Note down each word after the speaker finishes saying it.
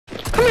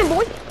here,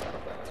 boy.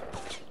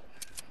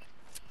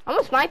 I'm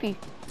gonna snipe you.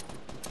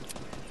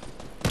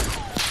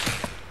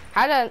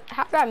 How did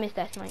I miss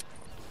that snipe?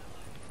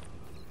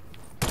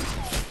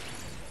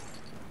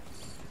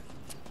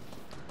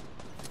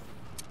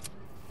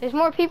 There's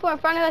more people in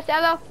front of us,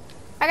 Elo.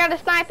 I gotta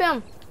snipe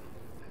him.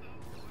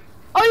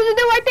 Oh, there's a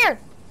dude right there.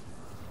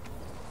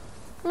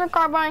 Come here,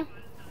 Carbine.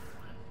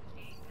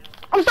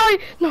 I'm sorry.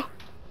 No.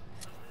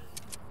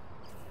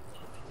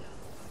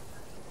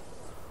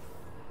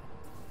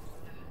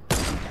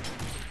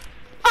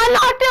 I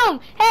knocked him.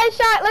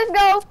 Headshot. Let's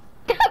go.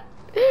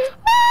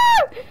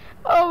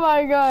 Oh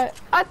my god.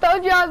 I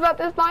told you I was about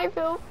to snipe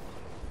him.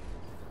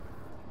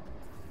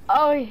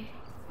 Oh,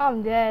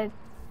 I'm dead.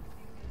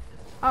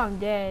 I'm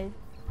dead.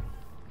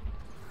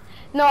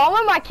 No, I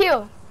want my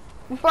kill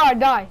before I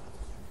die.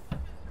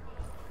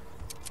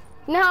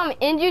 You know how I'm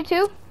injured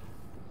too?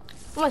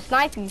 I'm gonna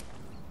snipe you.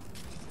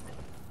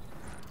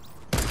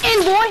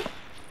 In, boy!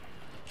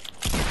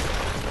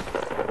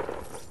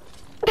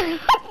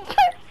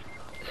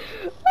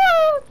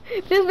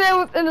 This man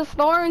was in the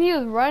storm and he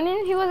was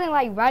running. He wasn't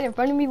like right in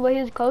front of me, but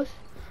he was close.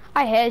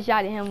 I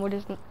headshotted him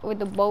with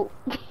the boat.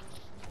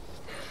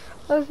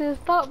 I said,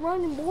 stop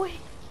running, boy.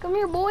 Come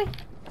here, boy.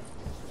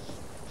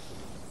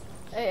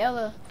 Hey,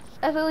 Ella.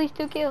 That's at least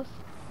 2 kills.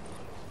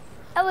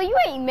 Ella, you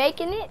ain't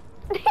making it.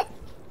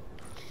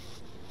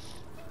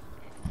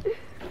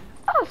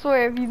 I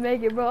swear if you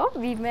make it, bro, I'll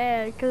be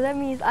mad. Because that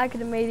means I could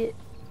have made it.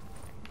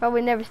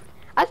 Probably never.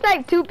 I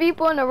sniped 2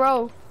 people in a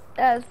row.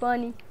 That's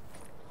funny.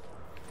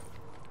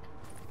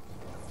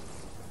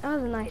 That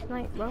was a nice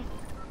night, bro.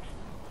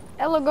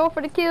 Ella, go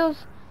for the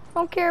kills.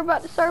 Don't care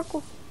about the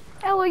circle.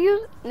 Ella,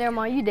 use. Never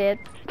mind, you dead.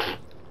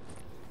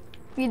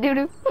 You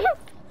doo-doo.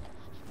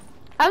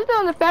 I'm still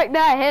on the fact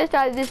that I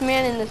headshotted this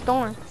man in the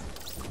storm.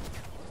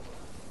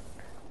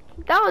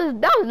 That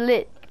was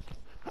lit.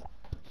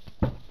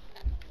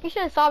 You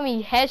should have saw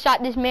me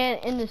headshot this man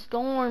in the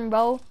storm,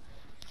 bro.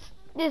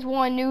 This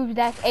one noob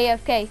that's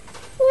AFK.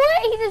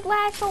 What? He just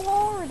lagged so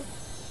hard.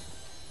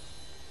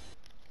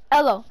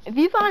 Hello, if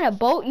you find a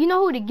boat, you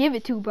know who to give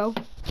it to, bro.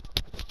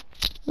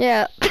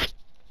 Yeah.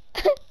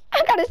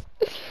 I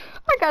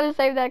gotta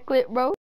save that clip, bro.